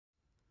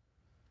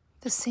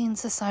The Sane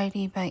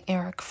Society by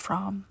Erich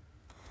Fromm.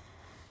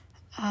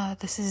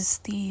 This is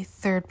the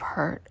third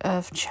part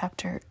of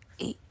Chapter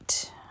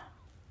 8.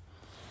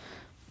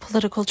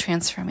 Political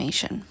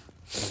Transformation.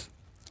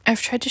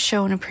 I've tried to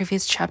show in a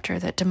previous chapter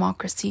that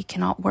democracy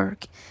cannot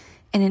work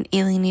in an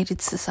alienated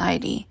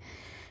society,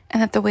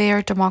 and that the way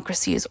our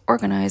democracy is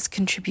organized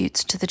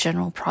contributes to the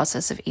general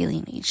process of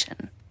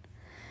alienation.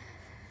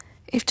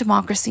 If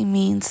democracy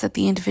means that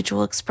the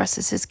individual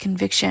expresses his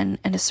conviction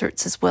and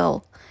asserts his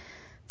will,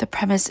 the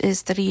premise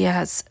is that he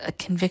has a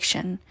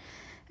conviction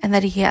and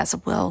that he has a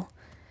will.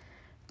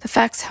 The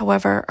facts,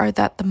 however, are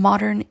that the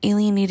modern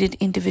alienated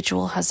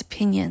individual has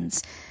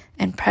opinions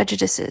and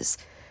prejudices,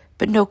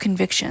 but no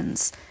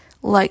convictions,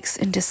 likes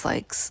and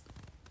dislikes.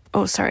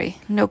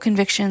 No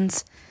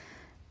convictions,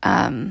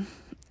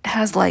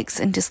 has likes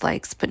and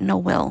dislikes, but no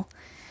will.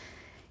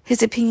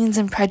 His opinions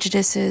and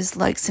prejudices,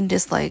 likes and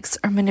dislikes,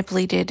 are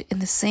manipulated in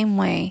the same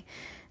way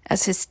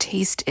as his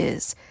taste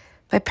is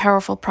by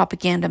powerful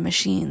propaganda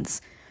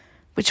machines,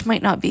 which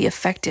might not be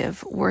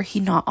effective were he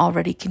not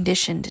already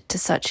conditioned to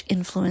such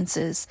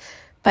influences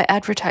by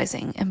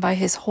advertising and by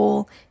his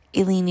whole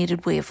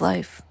alienated way of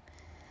life.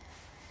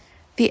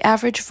 The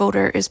average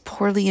voter is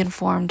poorly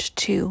informed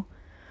too.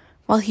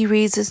 While he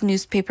reads his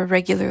newspaper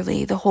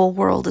regularly, the whole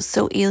world is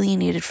so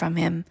alienated from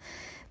him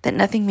that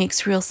nothing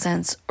makes real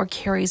sense or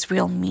carries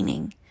real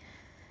meaning.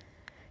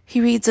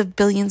 He reads of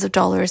billions of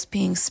dollars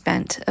being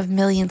spent, of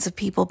millions of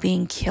people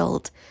being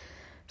killed,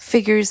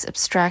 figures,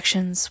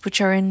 abstractions, which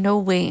are in no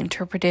way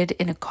interpreted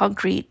in a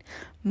concrete,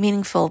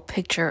 meaningful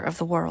picture of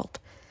the world.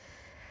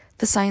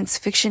 The science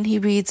fiction he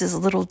reads is a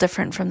little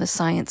different from the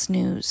science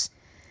news.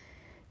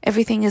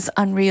 Everything is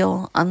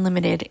unreal,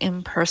 unlimited,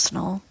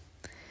 impersonal.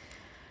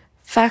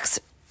 Facts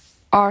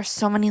are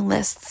so many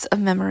lists of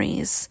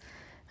memory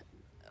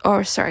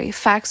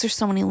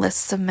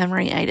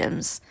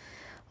items,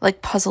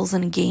 like puzzles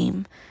in a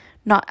game,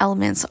 not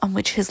elements on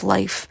which his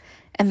life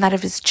and that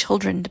of his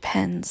children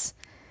depends.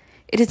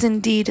 It is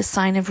indeed a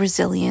sign of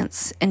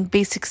resilience and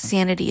basic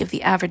sanity of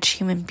the average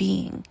human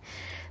being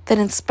that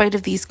in spite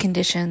of these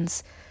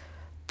conditions,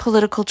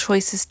 political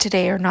choices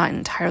today are not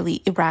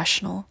entirely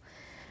irrational,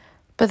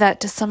 but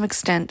that to some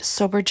extent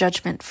sober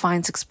judgment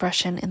finds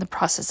expression in the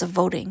process of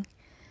voting.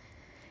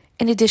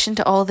 In addition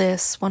to all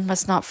this, one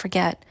must not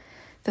forget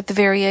that the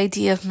very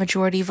idea of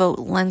majority vote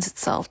lends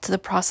itself to the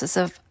process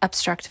of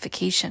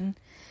abstractification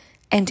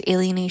and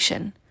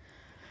alienation.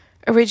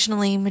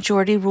 Originally,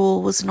 majority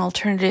rule was an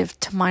alternative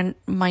to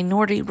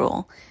minority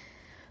rule,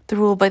 the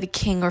rule by the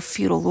king or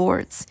feudal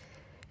lords.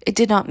 It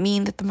did not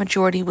mean that the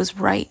majority was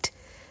right.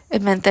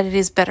 It meant that it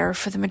is better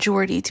for the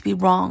majority to be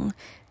wrong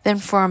than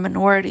for a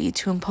minority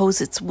to impose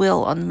its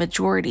will on the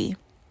majority.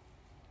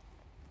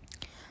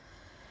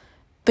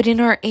 But in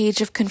our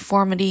age of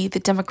conformity, the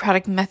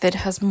democratic method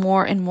has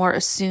more and more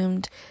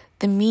assumed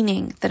the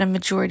meaning that a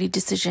majority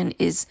decision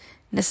is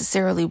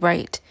necessarily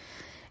right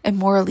and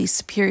morally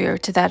superior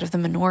to that of the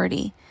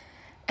minority,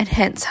 and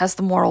hence has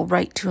the moral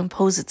right to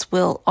impose its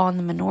will on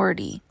the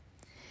minority.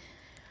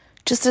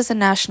 Just as a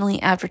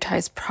nationally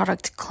advertised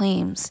product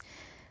claims,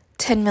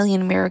 10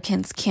 million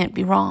Americans can't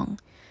be wrong,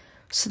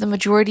 so the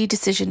majority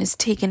decision is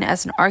taken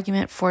as an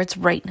argument for its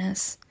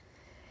rightness.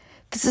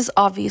 This is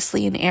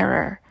obviously an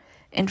error.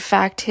 In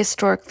fact,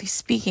 historically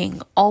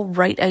speaking, all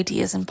right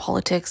ideas in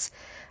politics,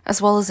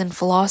 as well as in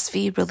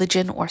philosophy,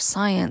 religion, or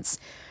science,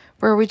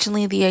 were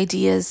originally the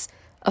ideas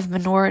of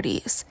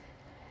minorities.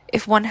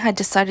 If one had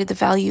decided the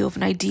value of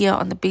an idea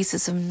on the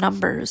basis of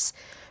numbers,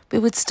 we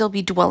would still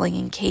be dwelling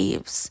in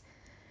caves.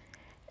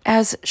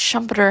 As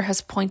Schumpeter has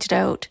pointed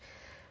out,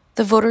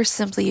 the voter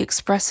simply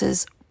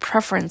expresses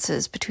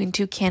preferences between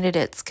two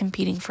candidates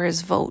competing for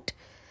his vote.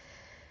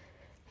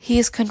 He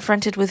is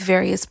confronted with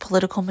various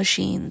political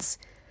machines,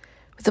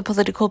 with a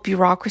political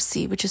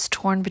bureaucracy which is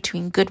torn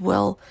between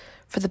goodwill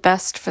for the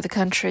best for the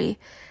country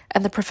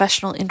and the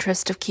professional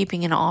interest of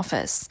keeping an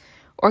office,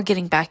 or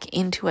getting back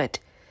into it.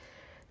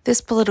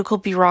 This political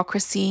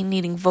bureaucracy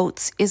needing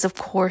votes is, of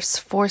course,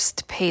 forced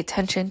to pay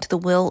attention to the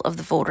will of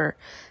the voter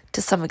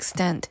to some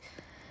extent.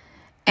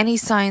 Any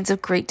signs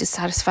of great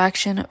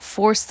dissatisfaction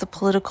force the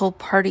political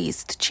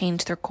parties to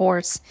change their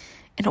course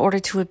in order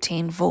to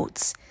obtain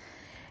votes,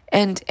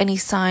 and any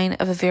sign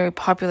of a very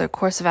popular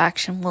course of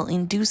action will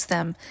induce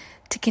them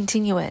to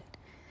continue it.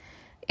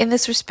 In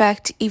this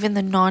respect, even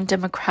the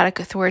non-democratic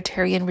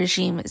authoritarian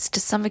regime is to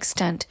some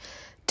extent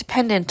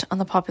dependent on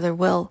the popular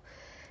will,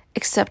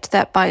 except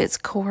that by its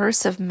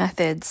coercive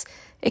methods,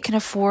 it can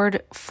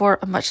afford for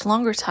a much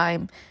longer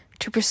time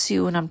to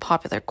pursue an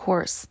unpopular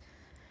course.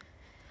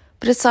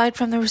 But aside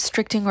from the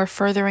restricting or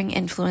furthering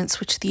influence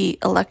which the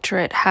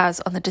electorate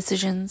has on the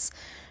decisions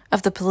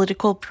of the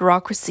political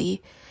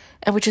bureaucracy,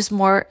 and which is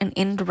more an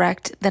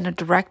indirect than a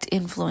direct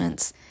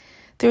influence,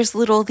 there is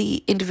little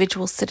the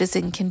individual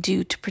citizen can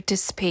do to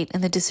participate in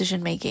the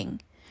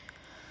decision-making.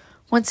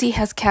 Once he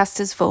has cast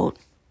his vote,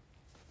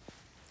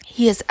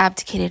 he has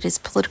abdicated his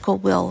political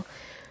will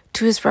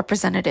to his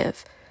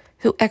representative,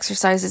 who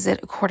exercises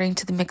it according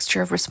to the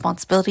mixture of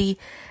responsibility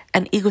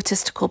and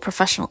egotistical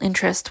professional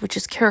interest which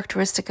is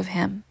characteristic of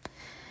him.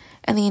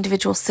 and the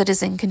individual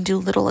citizen can do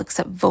little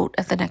except vote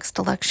at the next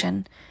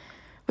election,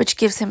 which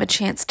gives him a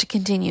chance to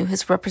continue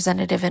his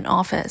representative in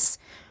office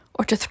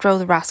or to throw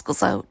the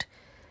rascals out.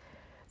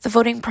 The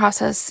voting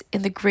process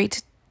in the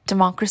great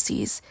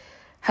democracies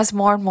has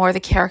more and more the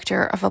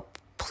character of a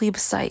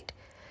plebiscite,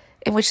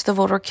 in which the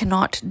voter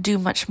cannot do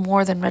much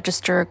more than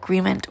register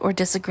agreement or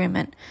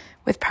disagreement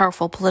with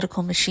powerful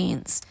political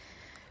machines,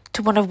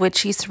 to one of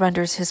which he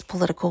surrenders his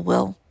political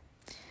will.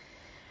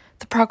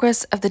 The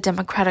progress of the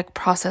democratic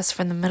process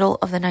from the middle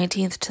of the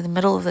 19th to the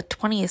middle of the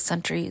 20th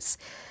centuries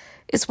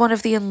is one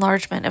of the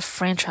enlargement of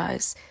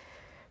franchise,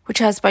 which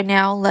has by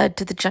now led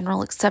to the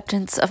general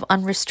acceptance of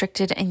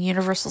unrestricted and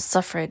universal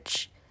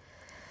suffrage.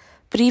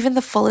 But even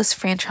the fullest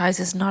franchise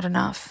is not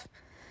enough.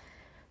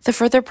 The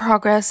further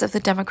progress of the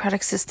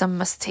democratic system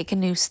must take a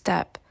new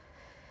step.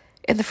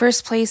 In the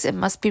first place, it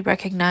must be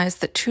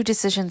recognized that true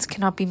decisions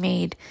cannot be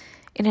made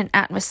in an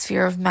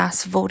atmosphere of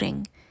mass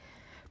voting,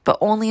 but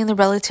only in the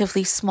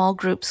relatively small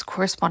groups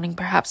corresponding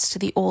perhaps to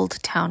the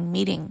old town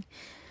meeting,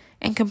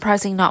 and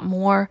comprising not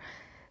more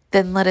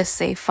than, let us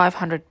say,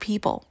 500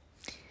 people.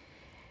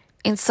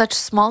 In such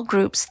small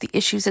groups, the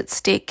issues at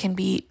stake can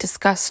be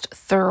discussed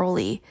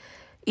thoroughly.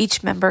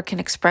 Each member can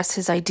express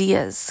his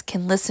ideas,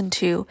 can listen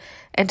to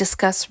and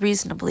discuss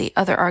reasonably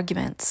other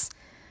arguments.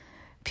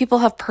 People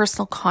have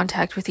personal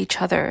contact with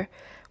each other,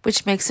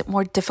 which makes it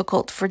more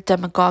difficult for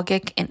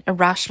demagogic and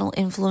irrational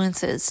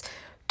influences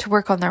to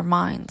work on their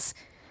minds.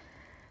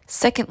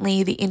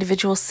 Secondly, the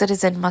individual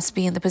citizen must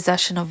be in the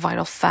possession of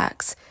vital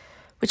facts,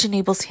 which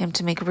enables him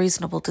to make a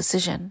reasonable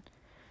decision.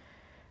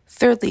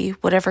 Thirdly,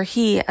 whatever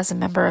he, as a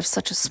member of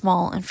such a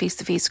small and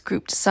face-to-face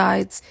group,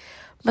 decides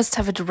must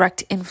have a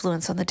direct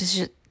influence on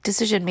the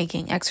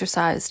decision-making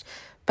exercised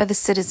by the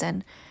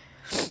citizen,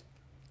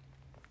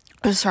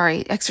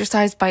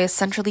 exercised by a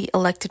centrally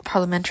elected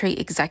parliamentary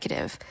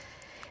executive.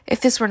 If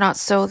this were not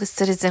so, the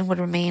citizen would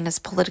remain as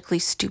politically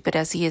stupid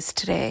as he is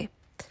today.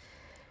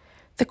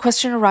 The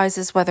question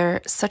arises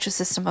whether such a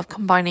system of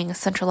combining a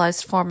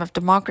centralized form of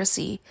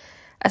democracy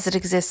as it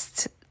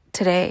exists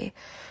today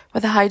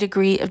with a high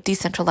degree of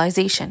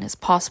decentralization is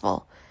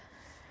possible,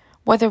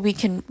 whether we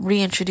can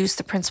reintroduce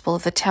the principle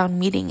of the town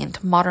meeting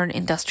into modern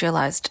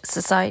industrialized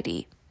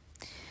society.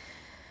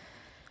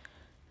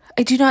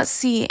 I do not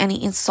see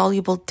any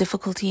insoluble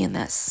difficulty in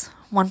this.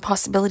 One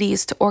possibility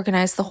is to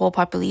organize the whole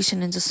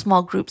population into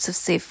small groups of,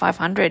 say,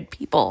 500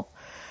 people,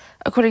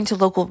 according to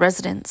local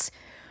residence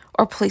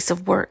or place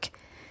of work,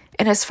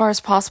 and as far as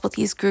possible,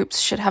 these groups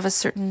should have a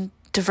certain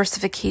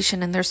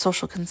diversification in their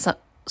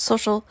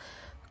social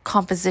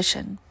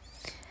composition.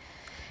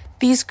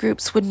 These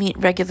groups would meet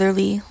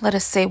regularly, let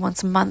us say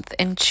once a month,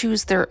 and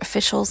choose their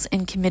officials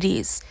and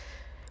committees,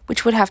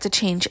 which would have to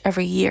change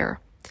every year.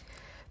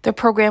 Their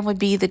program would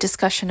be the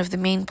discussion of the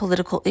main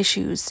political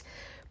issues,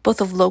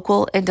 both of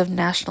local and of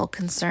national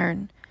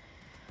concern.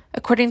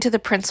 According to the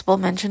principle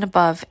mentioned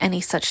above,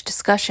 any such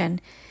discussion,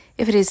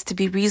 if it is to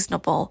be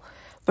reasonable,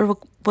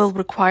 will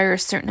require a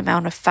certain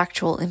amount of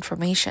factual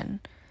information.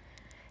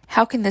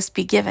 How can this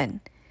be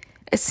given?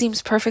 It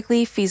seems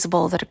perfectly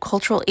feasible that a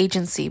cultural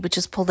agency which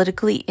is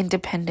politically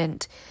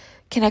independent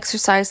can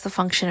exercise the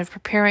function of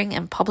preparing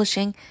and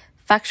publishing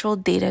factual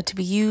data to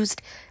be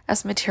used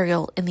as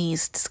material in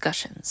these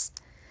discussions.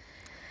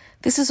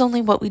 This is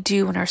only what we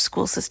do in our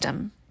school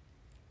system,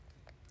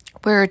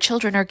 where our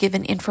children are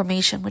given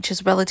information which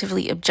is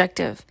relatively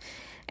objective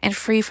and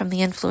free from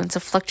the influence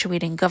of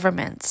fluctuating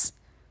governments.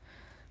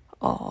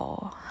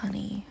 Oh,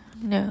 honey,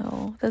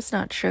 no, that's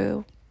not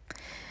true.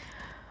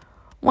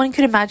 One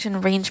could imagine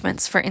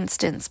arrangements, for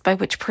instance, by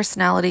which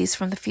personalities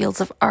from the fields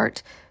of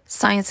art,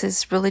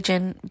 sciences,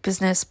 religion,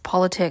 business,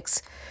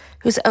 politics,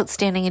 whose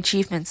outstanding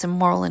achievements and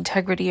moral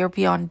integrity are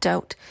beyond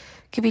doubt,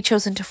 could be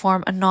chosen to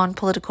form a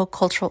non-political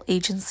cultural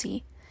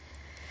agency.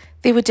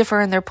 They would differ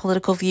in their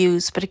political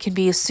views, but it can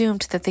be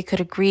assumed that they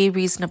could agree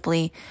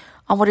reasonably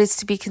on what is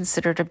to be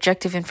considered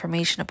objective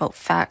information about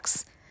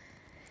facts.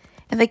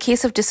 In the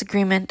case of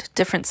disagreement,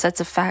 different sets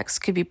of facts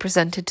could be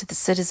presented to the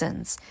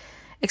citizens,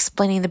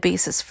 explaining the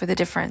basis for the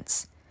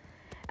difference.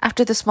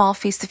 After the small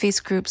face-to-face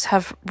groups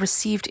have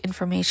received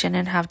information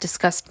and have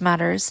discussed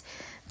matters,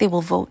 they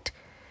will vote.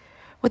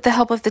 With the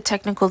help of the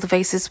technical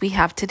devices we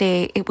have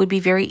today, it would be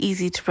very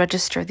easy to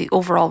register the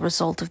overall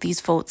result of these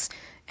votes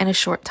in a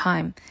short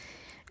time,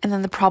 and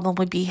then the problem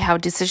would be how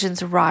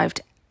decisions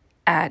arrived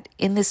at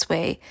in this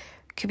way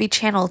could be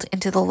channeled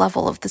into the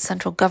level of the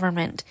central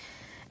government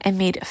and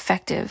made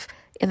effective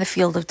in the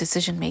field of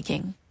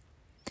decision-making.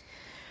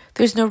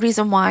 There's no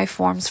reason why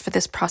forms for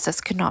this process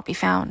could not be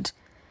found.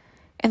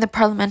 In the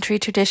parliamentary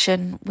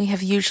tradition, we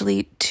have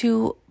usually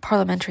two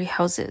parliamentary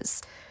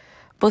houses,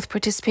 both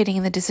participating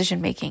in the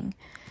decision-making,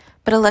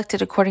 but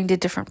elected according to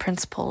different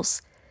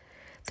principles.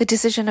 The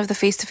decision of the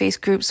face-to-face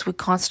groups would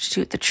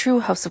constitute the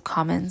true House of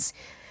Commons,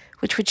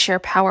 which would share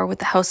power with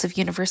the House of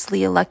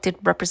universally elected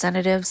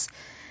representatives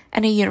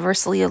and a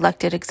universally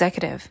elected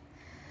executive.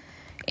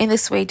 In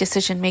this way,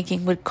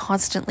 decision-making would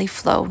constantly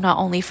flow not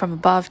only from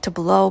above to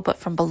below, but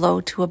from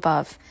below to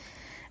above,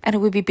 and it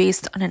would be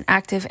based on an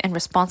active and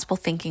responsible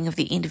thinking of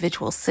the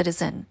individual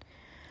citizen.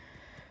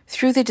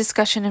 Through the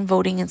discussion and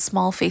voting in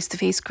small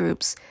face-to-face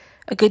groups,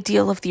 a good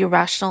deal of the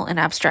irrational and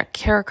abstract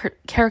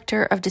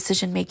character of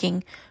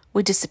decision-making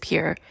would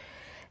disappear,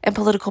 and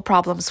political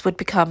problems would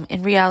become,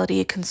 in reality,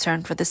 a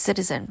concern for the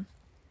citizen.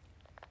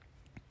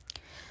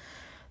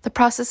 The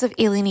process of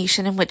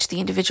alienation in which the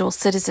individual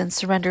citizen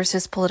surrenders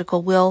his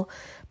political will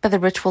by the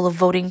ritual of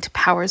voting to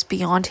powers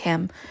beyond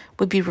him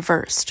would be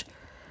reversed,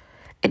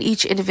 and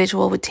each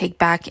individual would take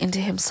back into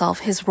himself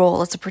his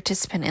role as a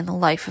participant in the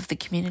life of the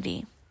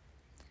community.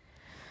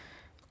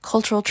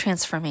 Cultural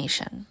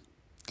transformation.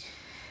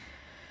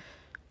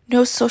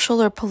 No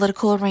social or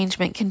political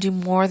arrangement can do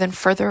more than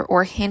further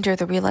or hinder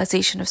the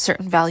realization of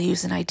certain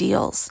values and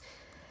ideals.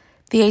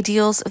 The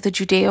ideals of the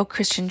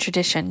Judeo-Christian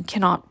tradition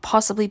cannot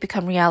possibly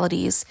become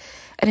realities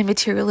in a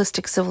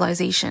materialistic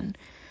civilization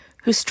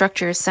whose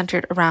structure is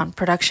centered around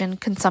production,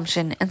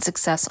 consumption, and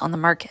success on the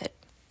market.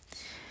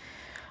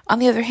 On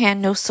the other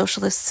hand, no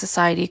socialist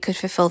society could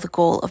fulfill the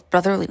goal of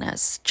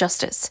brotherliness,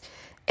 justice,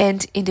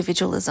 and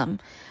individualism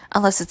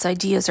unless its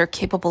ideas are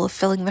capable of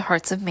filling the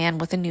hearts of man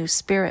with a new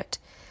spirit.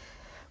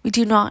 We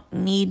do not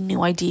need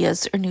new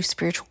ideas or new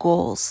spiritual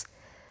goals.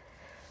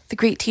 The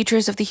great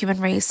teachers of the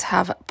human race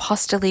have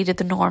postulated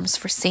the norms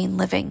for sane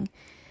living.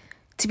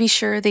 To be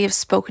sure, they have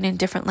spoken in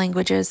different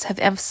languages, have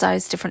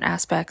emphasized different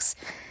aspects,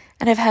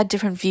 and have had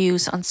different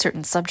views on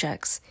certain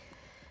subjects.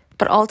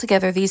 But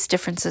altogether, these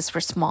differences were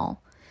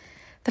small.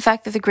 The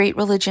fact that the great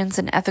religions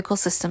and ethical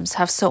systems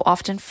have so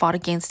often fought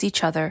against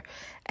each other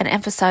and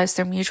emphasized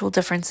their mutual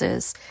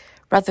differences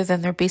rather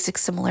than their basic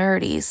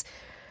similarities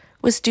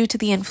was due to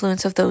the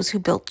influence of those who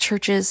built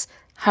churches,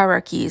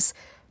 hierarchies,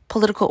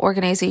 political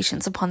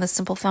organizations upon the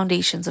simple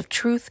foundations of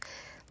truth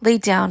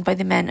laid down by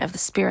the men of the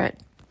Spirit.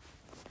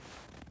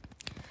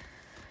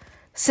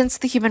 Since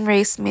the human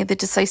race made the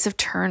decisive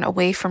turn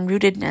away from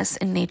rootedness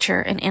in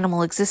nature and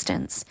animal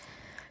existence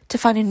to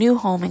find a new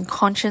home in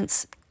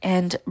conscience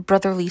and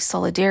brotherly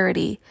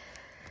solidarity,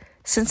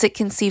 since it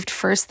conceived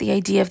first the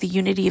idea of the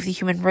unity of the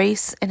human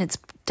race and its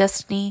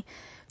destiny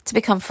to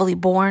become fully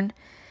born,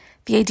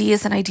 the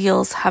ideas and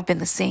ideals have been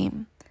the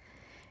same.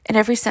 In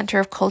every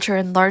center of culture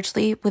and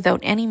largely without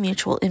any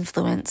mutual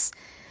influence,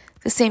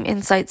 the same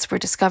insights were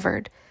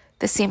discovered,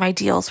 the same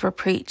ideals were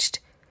preached.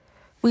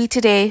 We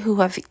today, who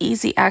have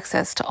easy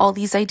access to all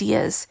these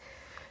ideas,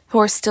 who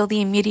are still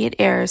the immediate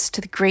heirs to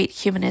the great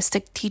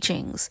humanistic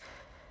teachings,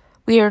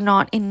 we are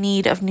not in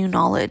need of new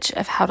knowledge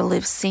of how to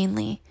live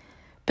sanely,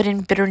 but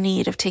in bitter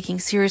need of taking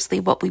seriously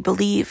what we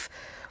believe,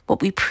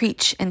 what we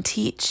preach and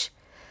teach.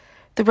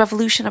 The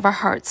revolution of our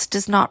hearts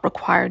does not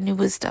require new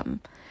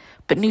wisdom,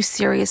 but new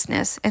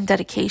seriousness and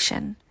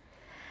dedication.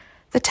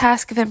 The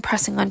task of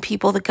impressing on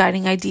people the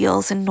guiding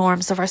ideals and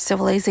norms of our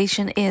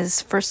civilization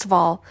is, first of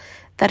all,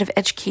 that of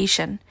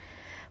education.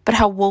 But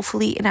how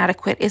woefully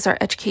inadequate is our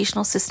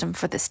educational system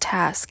for this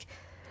task?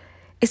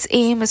 Its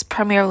aim is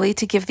primarily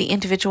to give the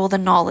individual the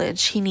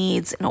knowledge he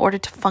needs in order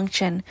to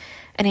function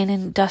in an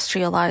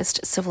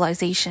industrialized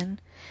civilization,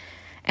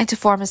 and to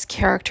form his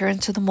character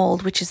into the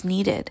mold which is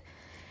needed,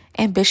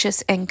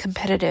 ambitious and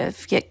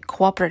competitive, yet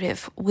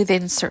cooperative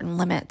within certain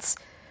limits,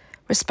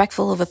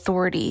 respectful of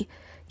authority,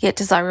 yet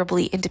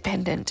desirably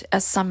independent,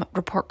 as some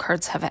report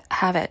cards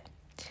have it,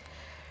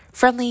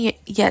 friendly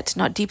yet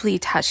not deeply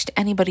attached to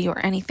anybody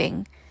or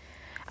anything.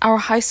 Our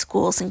high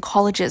schools and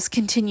colleges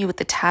continue with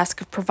the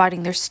task of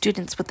providing their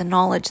students with the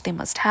knowledge they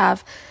must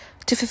have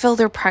to fulfill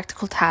their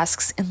practical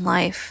tasks in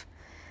life,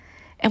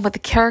 and with the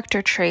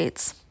character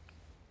traits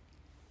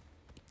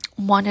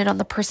wanted on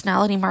the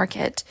personality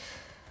market.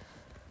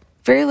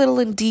 Very little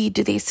indeed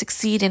do they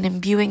succeed in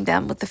imbuing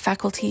them with the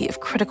faculty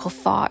of critical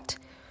thought,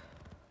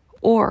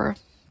 or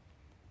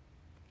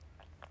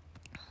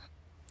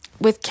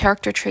with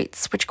character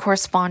traits which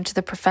correspond to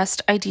the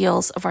professed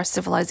ideals of our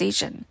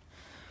civilization.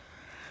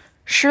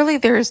 Surely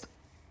there is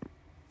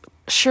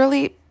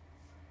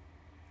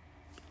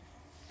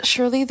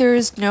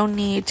no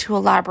need to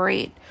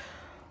elaborate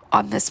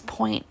on this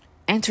point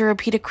and to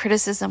repeat a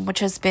criticism which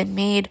has been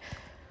made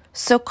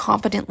so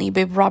competently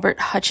by Robert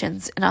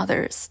Hutchins and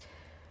others.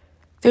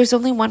 There's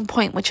only one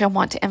point which I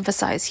want to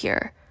emphasize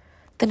here: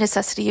 the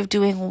necessity of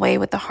doing away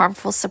with the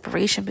harmful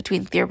separation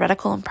between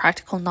theoretical and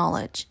practical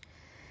knowledge.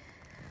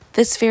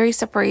 This very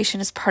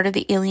separation is part of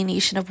the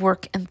alienation of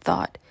work and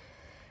thought.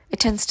 It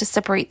tends to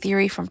separate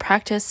theory from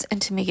practice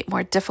and to make it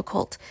more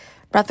difficult,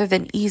 rather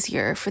than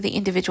easier, for the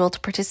individual to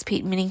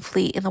participate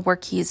meaningfully in the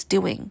work he is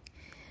doing.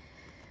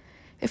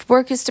 If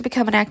work is to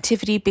become an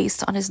activity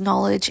based on his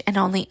knowledge and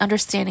on the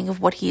understanding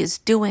of what he is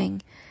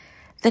doing,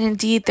 then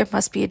indeed there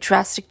must be a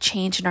drastic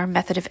change in our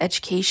method of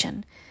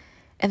education,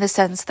 in the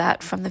sense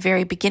that from the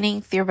very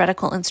beginning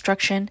theoretical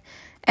instruction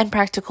and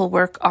practical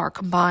work are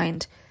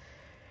combined.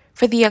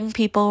 For the young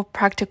people,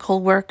 practical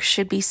work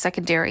should be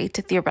secondary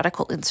to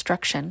theoretical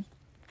instruction.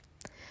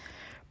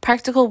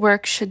 Practical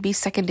work should be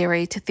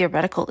secondary to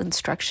theoretical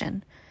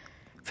instruction.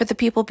 For the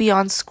people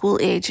beyond school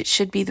age, it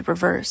should be the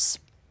reverse.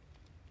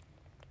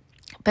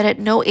 But at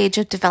no age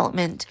of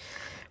development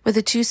would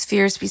the two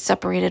spheres be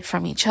separated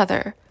from each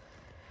other.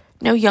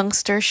 No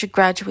youngster should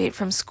graduate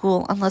from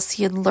school unless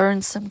he had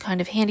learned some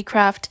kind of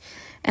handicraft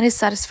in a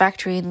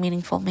satisfactory and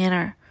meaningful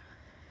manner.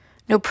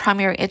 No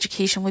primary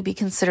education would be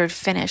considered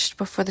finished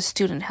before the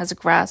student has a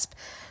grasp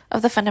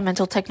of the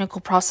fundamental technical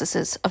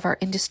processes of our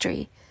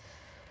industry.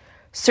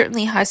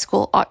 Certainly, high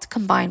school ought to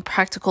combine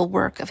practical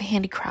work of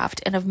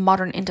handicraft and of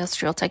modern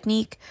industrial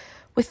technique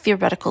with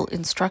theoretical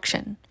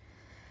instruction.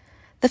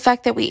 The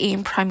fact that we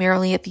aim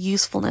primarily at the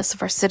usefulness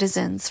of our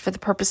citizens for the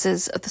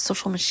purposes of the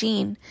social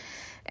machine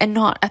and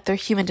not at their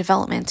human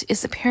development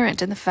is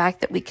apparent in the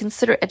fact that we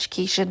consider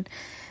education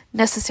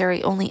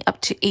necessary only up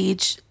to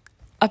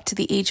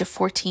the age of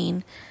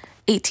 14,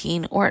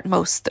 18, or at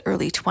most the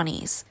early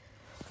 20s.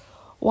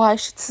 Why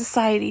should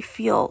society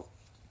feel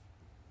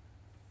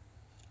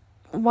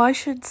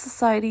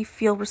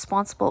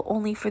responsible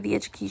only for the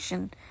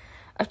education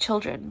of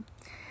children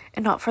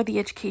and not for the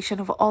education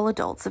of all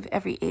adults of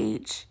every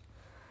age?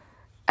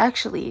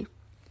 Actually,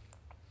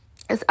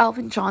 as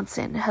Alvin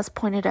Johnson has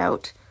pointed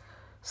out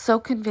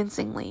so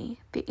convincingly,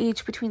 the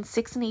age between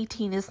 6 and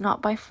 18 is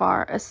not by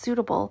far as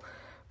suitable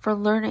for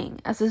learning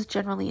as is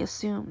generally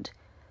assumed.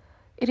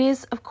 It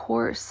is, of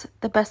course,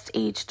 the best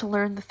age to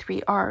learn the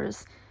 3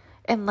 R's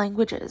and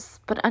languages,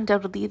 but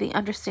undoubtedly the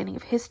understanding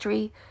of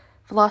history,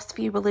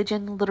 philosophy,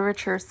 religion,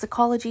 literature,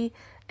 psychology,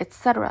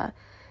 etc.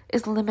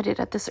 is limited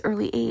at this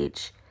early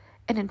age,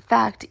 and in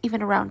fact,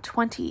 even around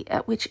 20,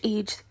 at which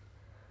age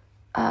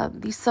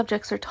these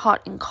subjects are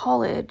taught in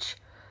college,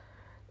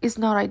 is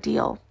not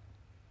ideal.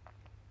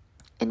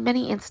 In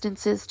many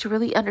instances, to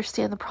really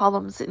understand the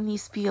problems in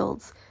these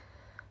fields,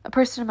 a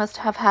person must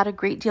have had a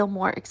great deal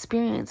more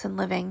experience in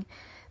living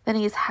than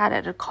he has had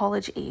at a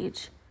college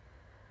age.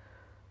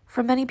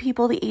 For many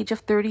people, the age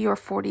of 30 or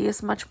 40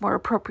 is much more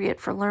appropriate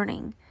for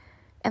learning,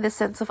 and the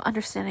sense of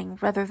understanding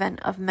rather than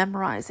of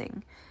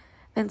memorizing,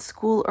 than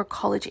school or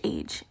college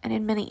age, and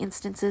in many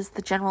instances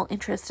the general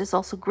interest is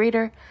also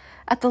greater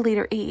at the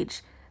later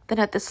age than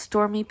at the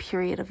stormy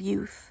period of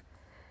youth.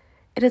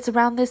 It is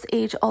around this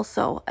age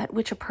also at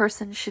which a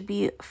person should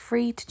be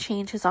free to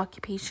change his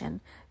occupation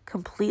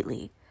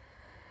completely,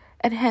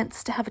 and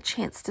hence to have a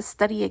chance to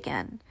study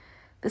again,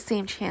 the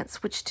same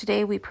chance which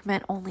today we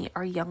permit only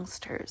our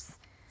youngsters.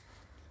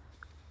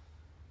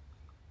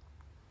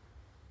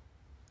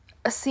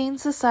 A sane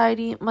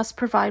society must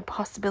provide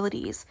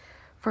possibilities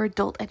for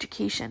adult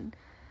education,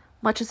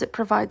 much as it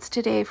provides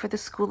today for the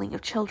schooling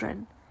of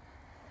children.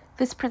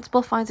 This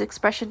principle finds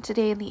expression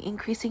today in the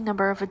increasing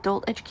number of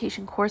adult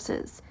education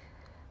courses,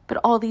 but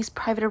all these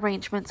private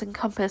arrangements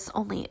encompass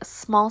only a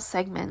small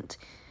segment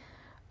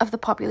of the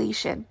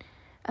population,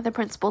 and the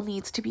principle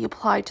needs to be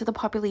applied to the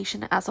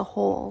population as a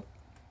whole.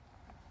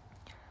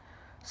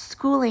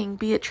 Schooling,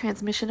 be it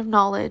transmission of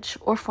knowledge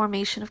or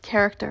formation of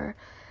character,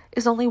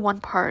 is only one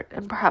part,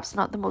 and perhaps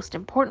not the most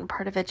important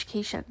part of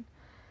education.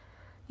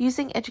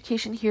 Using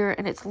education here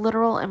in its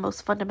literal and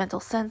most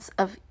fundamental sense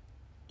of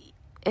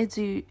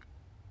educer,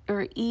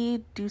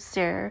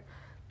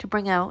 to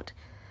bring out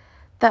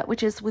that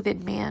which is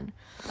within man.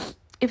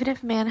 Even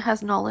if man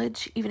has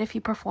knowledge, even if he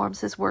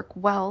performs his work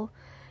well,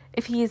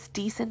 if he is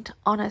decent,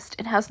 honest,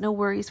 and has no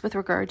worries with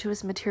regard to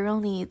his material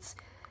needs,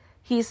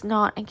 he is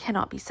not and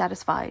cannot be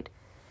satisfied.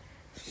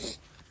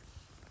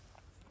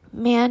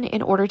 Man,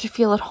 in order to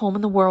feel at home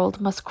in the world,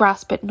 must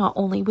grasp it not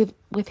only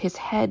with his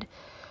head,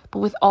 but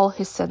with all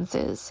his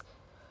senses,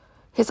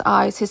 his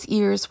eyes, his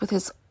ears,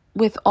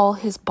 with all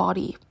his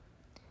body.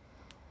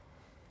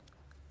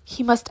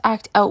 He must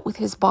act out with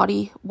his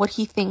body what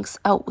he thinks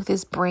out with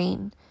his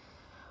brain.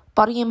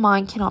 Body and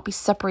mind cannot be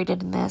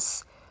separated in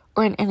this,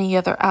 or in any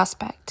other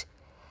aspect.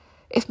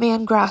 If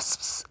man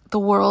grasps the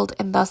world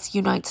and thus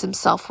unites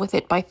himself with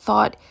it by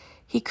thought,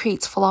 he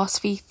creates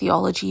philosophy,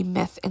 theology,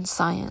 myth, and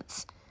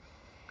science.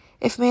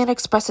 If man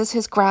expresses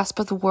his grasp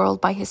of the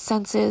world by his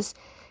senses,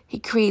 he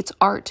creates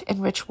art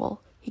and ritual.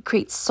 He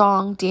creates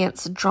song,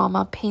 dance,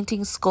 drama,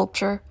 painting,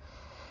 sculpture.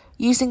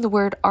 Using the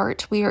word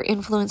art, we are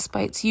influenced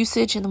by its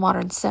usage in the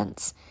modern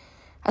sense,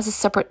 as a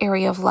separate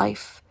area of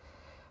life.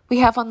 We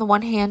have on the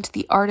one hand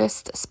the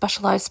artist, a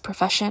specialized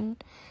profession,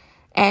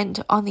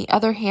 and on the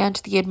other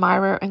hand the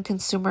admirer and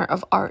consumer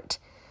of art.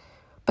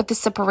 But this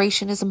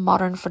separation is a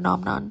modern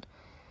phenomenon.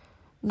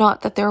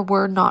 Not that there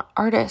were not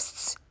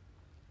artists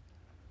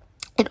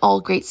in all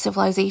great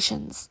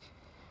civilizations.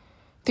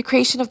 The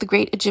creation of the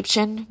great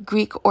Egyptian,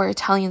 Greek, or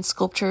Italian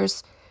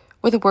sculptures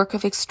were the work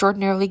of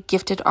extraordinarily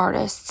gifted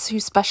artists who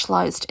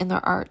specialized in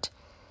their art.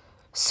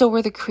 So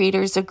were the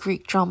creators of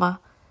Greek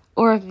drama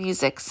or of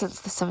music since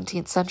the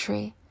 17th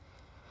century.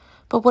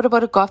 But what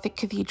about a Gothic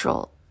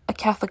cathedral, a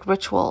Catholic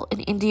ritual, an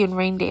Indian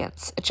rain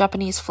dance, a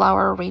Japanese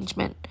flower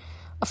arrangement,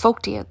 a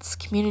folk dance,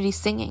 community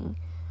singing?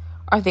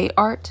 Are they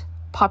art?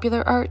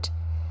 Popular art?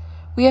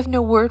 We have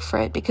no word for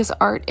it because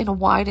art, in a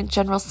wide and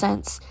general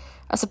sense,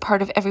 as a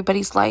part of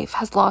everybody's life,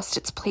 has lost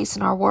its place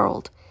in our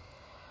world.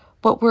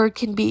 What word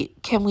can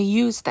we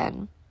use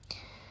then?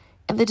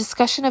 In the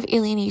discussion of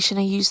alienation,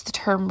 I use the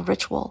term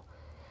ritual.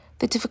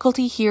 The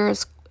difficulty here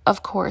is,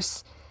 of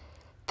course,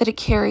 that it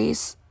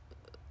carries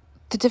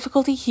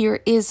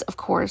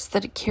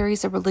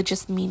a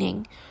religious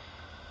meaning,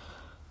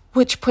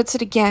 which puts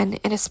it again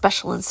in a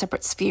special and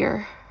separate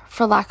sphere.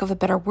 For lack of a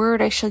better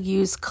word, I shall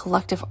use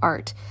collective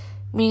art,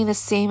 meaning the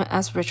same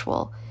as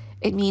ritual.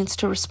 It means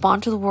to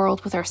respond to the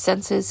world with our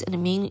senses in a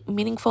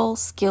meaningful,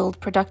 skilled,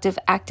 productive,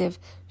 active,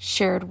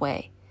 shared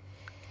way.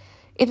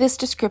 In this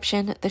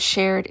description, the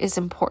shared is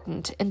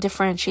important and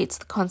differentiates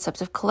the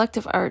concept of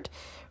collective art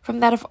from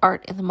that of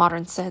art in the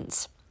modern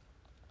sense.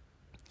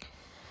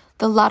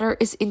 The latter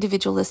is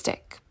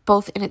individualistic,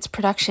 both in its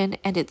production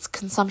and its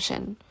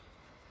consumption.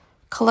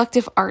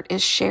 Collective art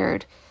is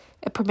shared.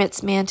 It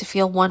permits man to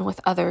feel one with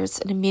others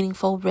in a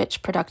meaningful,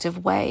 rich,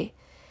 productive way.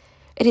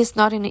 It is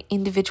not an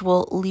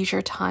individual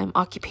leisure time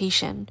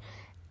occupation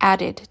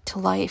added to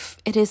life.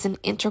 It is an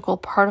integral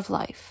part of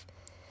life.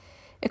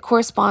 It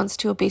corresponds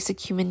to a basic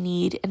human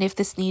need, and if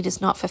this need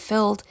is not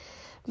fulfilled,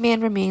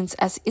 man remains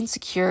as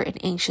insecure and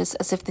anxious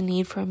as if the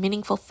need for a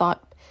meaningful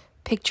thought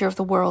picture of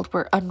the world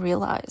were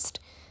unrealized.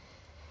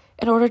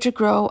 In order to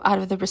grow out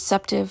of the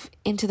receptive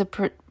into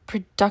the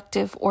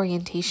productive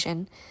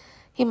orientation,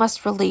 he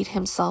must relate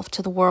himself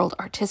to the world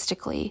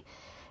artistically,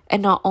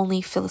 and not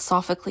only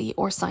philosophically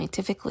or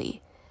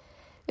scientifically.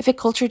 If a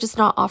culture does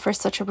not offer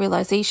such a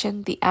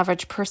realization, the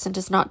average person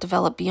does not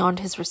develop beyond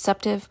his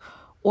receptive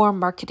or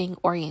marketing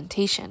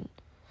orientation.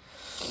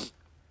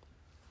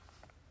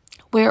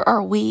 Where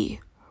are we?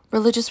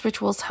 Religious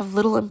rituals have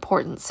little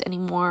importance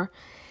anymore,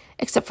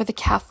 except for the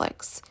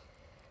Catholics.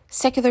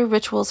 Secular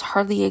rituals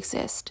hardly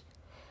exist.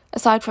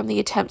 Aside from the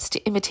attempts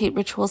to imitate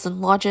rituals in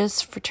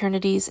lodges,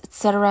 fraternities,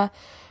 etc.,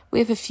 we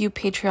have a few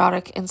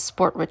patriotic and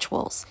sport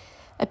rituals,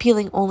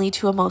 appealing only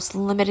to a most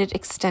limited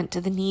extent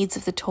to the needs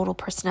of the total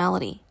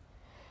personality.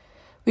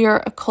 We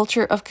are a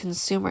culture of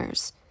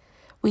consumers.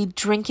 We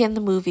drink in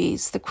the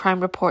movies, the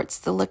crime reports,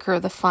 the liquor,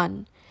 the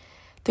fun.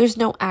 There's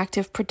no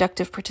active,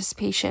 productive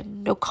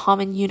participation, no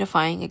common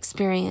unifying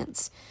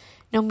experience,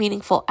 no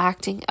meaningful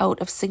acting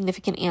out of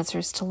significant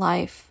answers to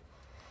life.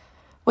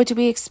 What do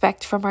we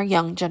expect from our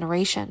young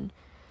generation?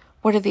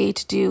 What are they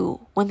to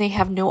do when they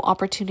have no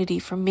opportunity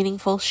for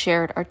meaningful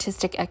shared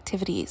artistic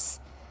activities?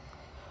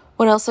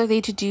 What else are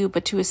they to do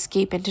but to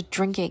escape into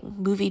drinking,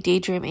 movie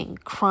daydreaming,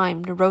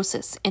 crime,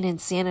 neurosis, and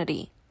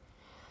insanity?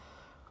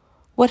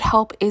 What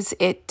help is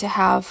it to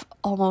have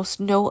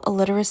almost no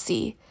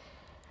illiteracy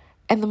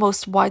and the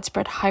most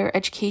widespread higher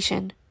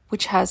education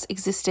which has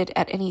existed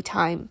at any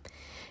time,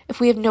 if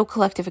we have no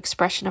collective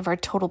expression of our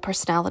total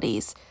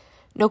personalities,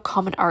 no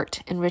common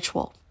art and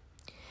ritual?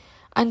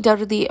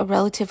 Undoubtedly a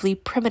relatively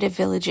primitive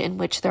village in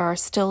which there are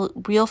still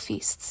real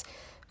feasts,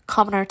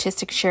 common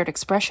artistic shared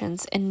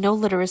expressions, and no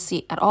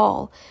literacy at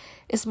all,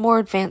 is more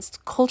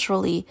advanced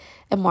culturally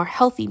and more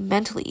healthy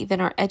mentally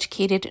than our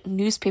educated,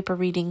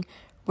 newspaper-reading,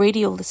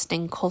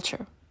 radio-listening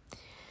culture.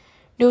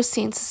 No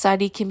sane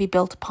society can be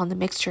built upon the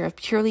mixture of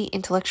purely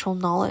intellectual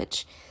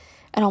knowledge,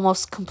 an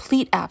almost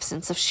complete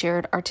absence of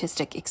shared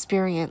artistic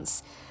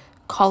experience,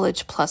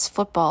 college plus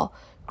football,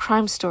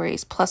 crime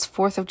stories plus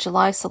 4th of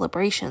July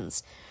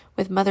celebrations,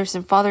 with Mother's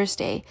and Father's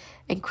Day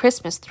and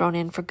Christmas thrown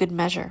in for good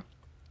measure.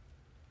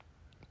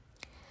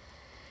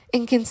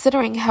 In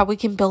considering how we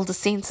can build a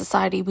sane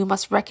society, we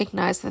must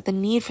recognize that the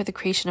need for the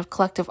creation of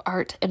collective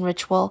art and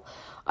ritual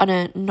on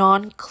a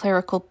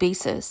non-clerical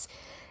basis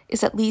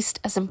is at least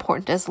as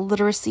important as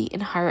literacy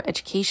in higher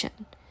education.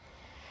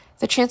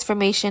 The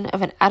transformation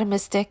of an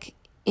atomistic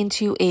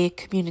into a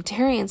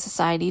communitarian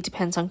society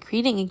depends on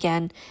creating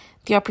again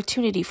the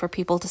opportunity for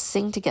people to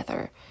sing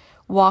together,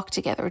 walk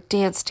together,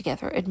 dance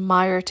together,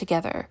 admire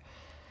together,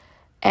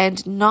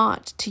 and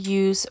not, to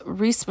use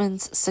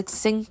Reisman's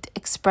succinct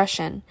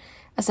expression,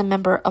 as a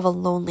member of a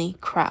lonely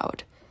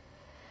crowd.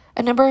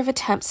 A number of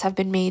attempts have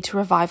been made to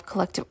revive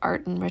collective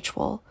art and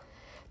ritual.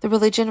 The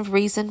religion of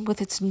reason,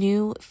 with its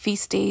new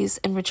feast days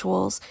and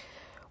rituals,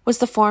 was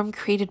the form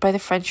created by the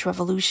French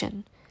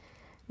Revolution.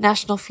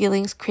 National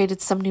feelings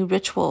created some new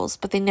rituals,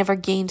 but they never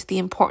gained the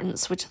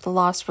importance which the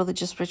lost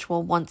religious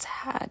ritual once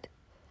had.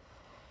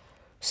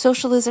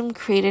 Socialism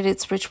created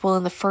its ritual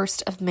in the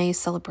 1st of May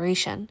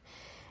celebration,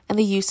 and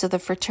the use of the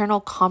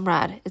fraternal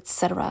comrade,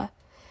 etc.,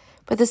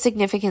 but the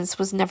significance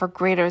was never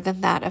greater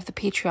than that of the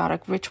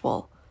patriotic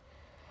ritual.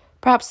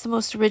 Perhaps the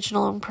most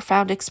original and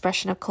profound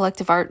expression of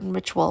collective art and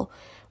ritual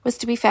was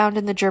to be found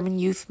in the German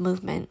youth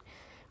movement,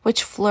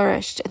 which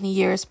flourished in the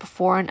years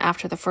before and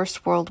after the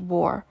First World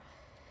War.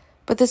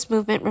 But this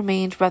movement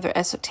remained rather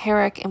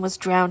esoteric and was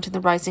drowned in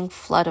the rising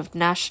flood of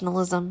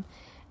nationalism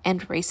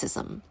and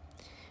racism.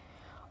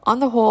 On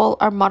the whole,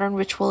 our modern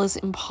ritual is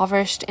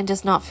impoverished and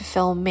does not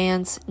fulfill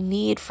man's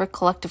need for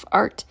collective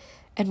art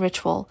and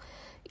ritual,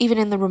 even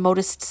in the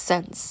remotest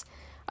sense,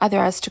 either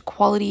as to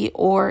quality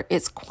or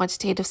its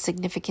quantitative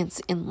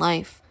significance in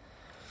life.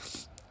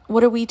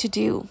 What are we to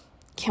do?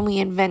 Can we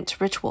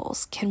invent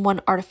rituals? Can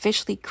one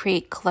artificially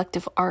create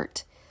collective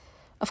art?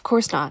 Of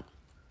course not.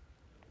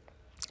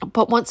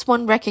 But once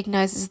one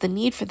recognizes the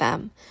need for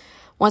them,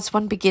 once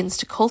one begins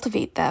to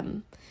cultivate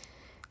them,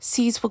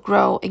 seeds will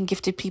grow and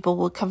gifted people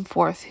will come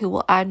forth who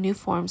will add new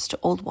forms to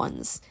old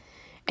ones,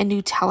 and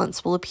new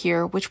talents will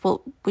appear which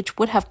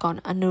would have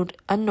gone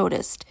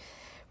unnoticed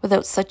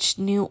without such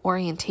new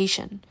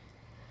orientation.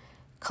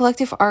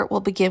 Collective art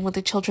will begin with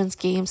the children's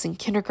games in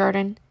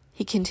kindergarten,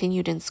 he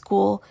continued in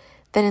school,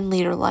 then in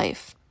later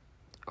life,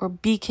 or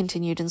be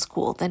continued in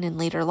school, then in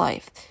later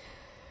life.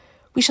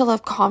 We shall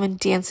have common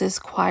dances,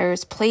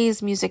 choirs,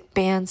 plays, music,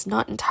 bands,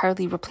 not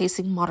entirely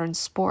replacing modern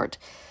sport,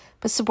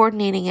 but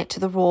subordinating it to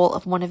the role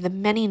of one of the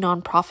many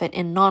non-profit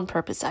and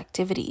non-purpose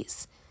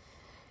activities.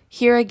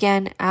 Here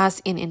again,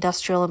 as in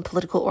industrial and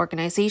political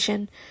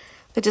organization,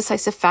 the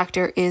decisive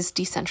factor is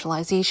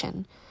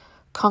decentralization,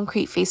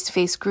 concrete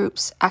face-to-face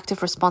groups,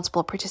 active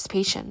responsible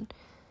participation.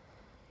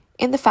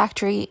 In the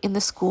factory, in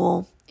the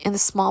school, in the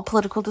small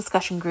political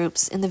discussion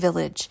groups, in the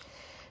village,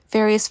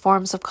 various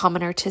forms of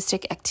common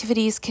artistic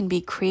activities can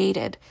be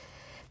created.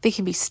 They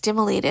can be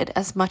stimulated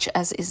as much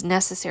as is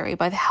necessary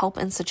by the help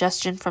and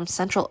suggestion from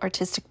central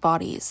artistic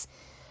bodies,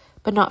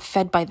 but not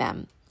fed by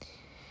them.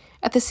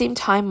 At the same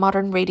time,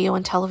 modern radio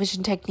and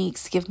television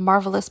techniques give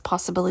marvelous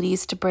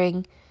possibilities to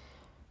bring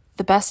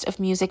the best of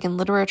music and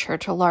literature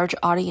to large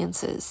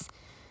audiences.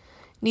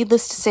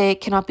 Needless to say,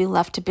 it cannot be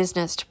left to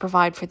business to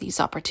provide for these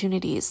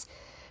opportunities,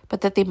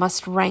 but that they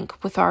must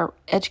rank with our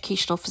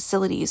educational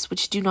facilities,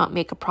 which do not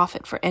make a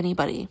profit for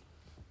anybody.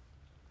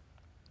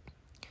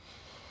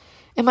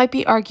 It might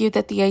be argued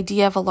that the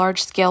idea of a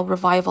large-scale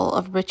revival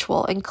of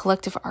ritual and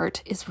collective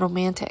art is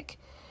romantic,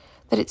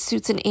 that it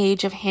suits an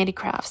age of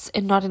handicrafts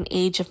and not an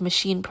age of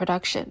machine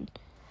production.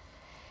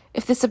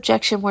 If this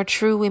objection were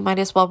true, we might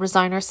as well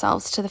resign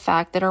ourselves to the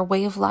fact that our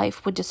way of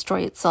life would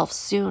destroy itself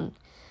soon,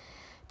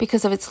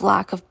 because of its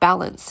lack of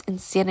balance and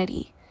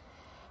sanity.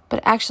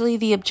 But actually,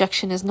 the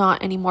objection is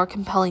not any more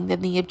compelling than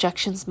the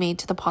objections made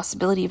to the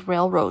possibility of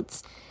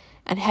railroads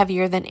and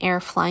heavier than air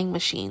flying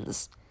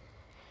machines.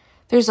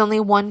 There's only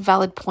one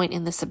valid point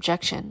in this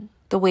objection: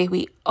 the way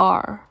we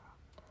are,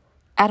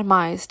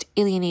 atomized,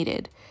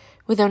 alienated,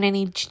 without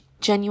any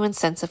genuine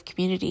sense of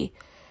community.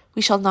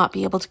 We shall not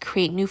be able to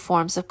create new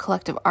forms of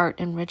collective art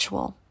and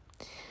ritual.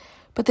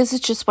 But this is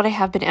just what I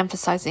have been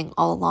emphasizing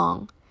all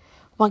along.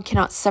 One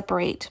cannot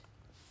separate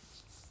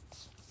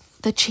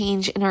the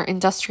change in our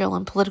industrial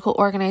and political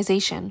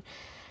organization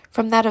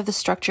from that of the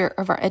structure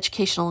of our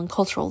educational and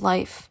cultural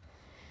life.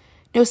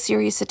 No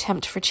serious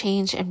attempt for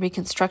change and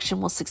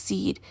reconstruction will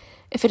succeed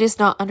if it is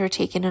not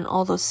undertaken in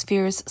all those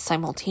spheres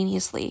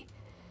simultaneously.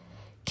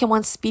 Can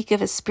one speak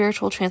of a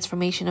spiritual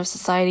transformation of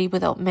society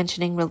without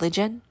mentioning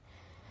religion?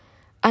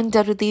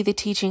 Undoubtedly, the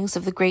teachings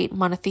of the great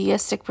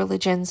monotheistic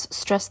religions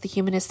stress the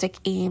humanistic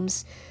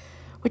aims,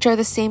 which are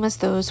the same as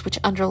those which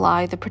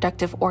underlie the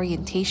productive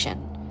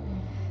orientation.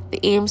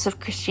 The aims of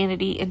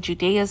Christianity and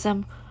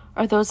Judaism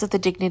are those of the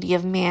dignity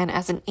of man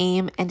as an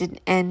aim and an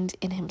end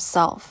in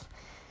himself,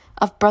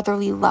 of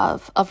brotherly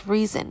love, of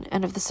reason,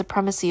 and of the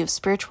supremacy of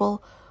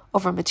spiritual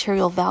over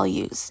material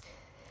values.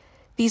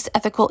 These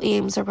ethical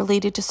aims are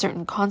related to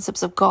certain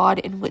concepts of God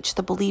in which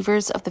the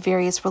believers of the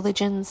various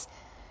religions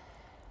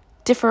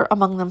differ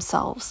among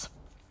themselves,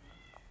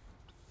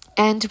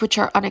 and which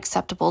are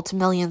unacceptable to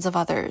millions of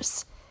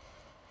others.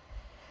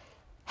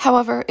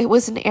 However, it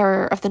was an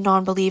error of the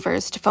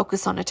non-believers to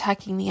focus on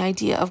attacking the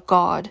idea of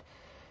God.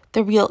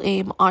 The real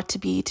aim ought to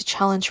be to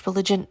challenge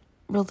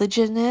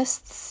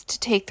religionists to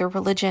take their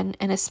religion,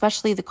 and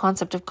especially the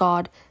concept of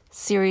God,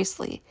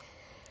 seriously.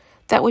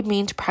 That would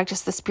mean to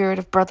practice the spirit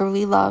of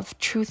brotherly love,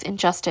 truth, and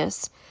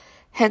justice,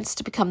 hence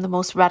to become the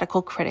most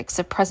radical critics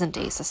of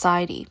present-day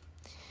society.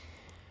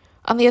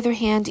 On the other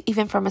hand,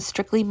 even from a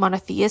strictly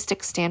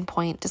monotheistic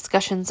standpoint,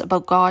 discussions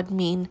about God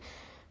mean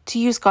to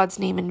use God's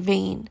name in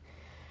vain.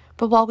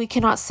 But while we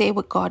cannot say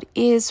what God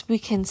is, we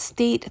can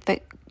state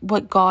that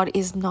what God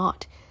is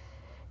not.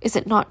 Is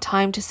it not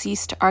time to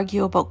cease to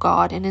argue about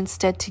God and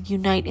instead to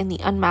unite in the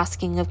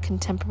unmasking of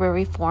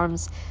contemporary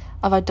forms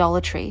of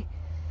idolatry?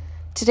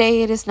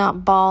 Today it is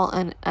not Baal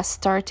and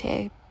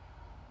Astarte,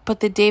 but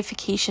the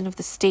deification of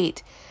the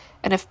state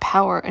and of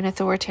power in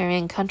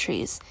authoritarian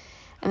countries,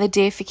 and the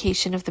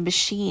deification of the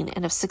machine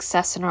and of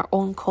success in our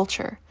own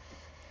culture.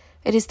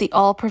 It is the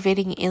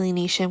all-pervading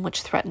alienation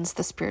which threatens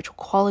the spiritual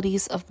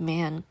qualities of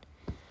man.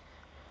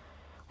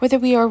 Whether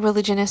we are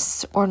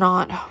religionists or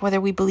not,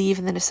 whether we believe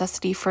in the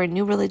necessity for a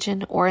new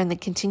religion or in the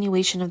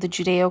continuation of the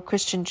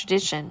Judeo-Christian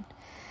tradition,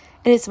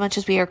 inasmuch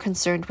as we are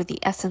concerned with the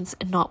essence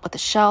and not with the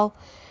shell,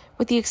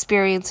 with the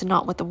experience and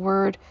not with the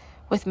word,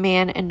 with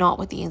man and not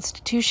with the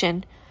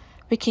institution,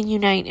 we can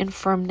unite in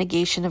firm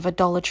negation of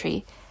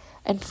idolatry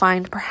and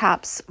find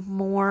perhaps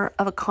more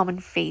of a common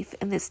faith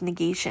in this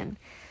negation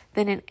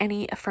than in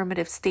any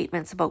affirmative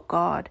statements about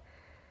God.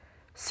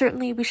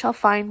 Certainly we shall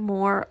find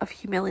more of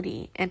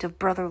humility and of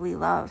brotherly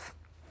love.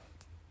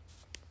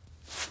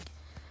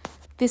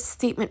 This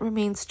statement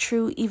remains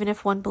true even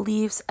if one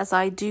believes, as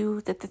I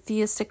do, that the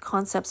theistic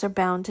concepts are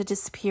bound to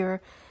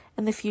disappear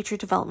in the future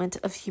development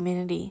of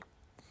humanity.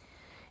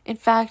 In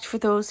fact, for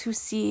those who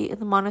see in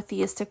the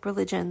monotheistic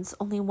religions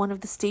only one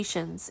of the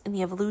stations in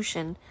the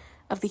evolution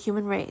of the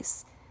human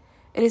race,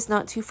 it is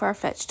not too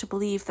far-fetched to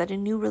believe that a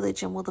new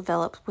religion will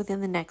develop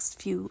within the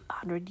next few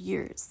hundred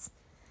years.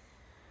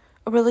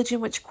 A religion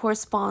which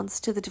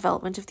corresponds to the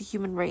development of the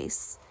human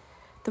race.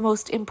 The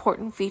most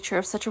important feature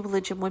of such a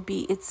religion would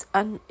be its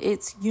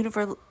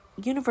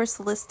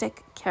universalistic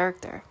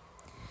character,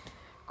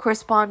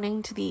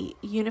 corresponding to the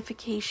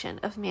unification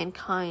of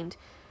mankind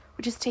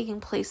which is taking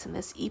place in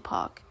this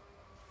epoch.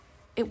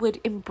 It would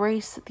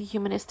embrace the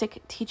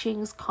humanistic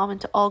teachings common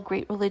to all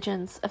great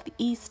religions of the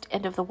East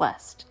and of the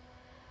West.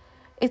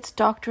 Its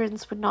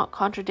doctrines would not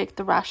contradict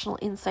the rational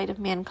insight of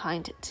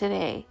mankind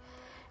today,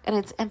 and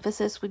its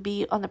emphasis would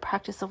be on the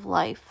practice of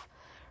life,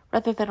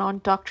 rather than on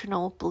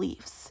doctrinal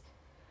beliefs.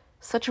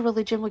 Such a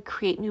religion would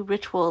create new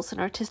rituals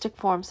and artistic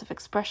forms of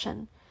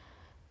expression,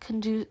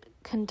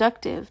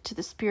 conducive to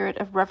the spirit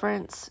of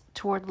reverence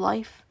toward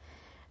life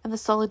and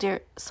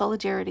the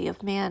solidarity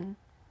of man.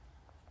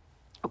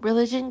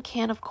 Religion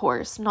can, of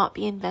course, not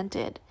be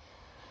invented.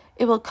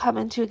 It will come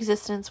into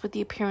existence with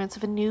the appearance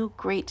of a new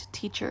great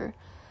teacher,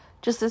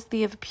 just as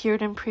they have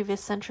appeared in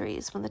previous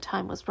centuries when the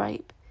time was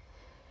ripe.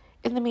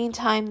 In the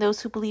meantime,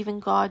 those who believe in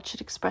God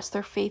should express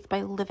their faith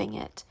by living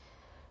it.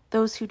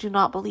 Those who do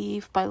not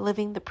believe by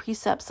living the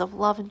precepts of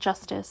love and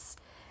justice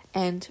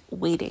and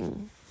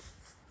waiting.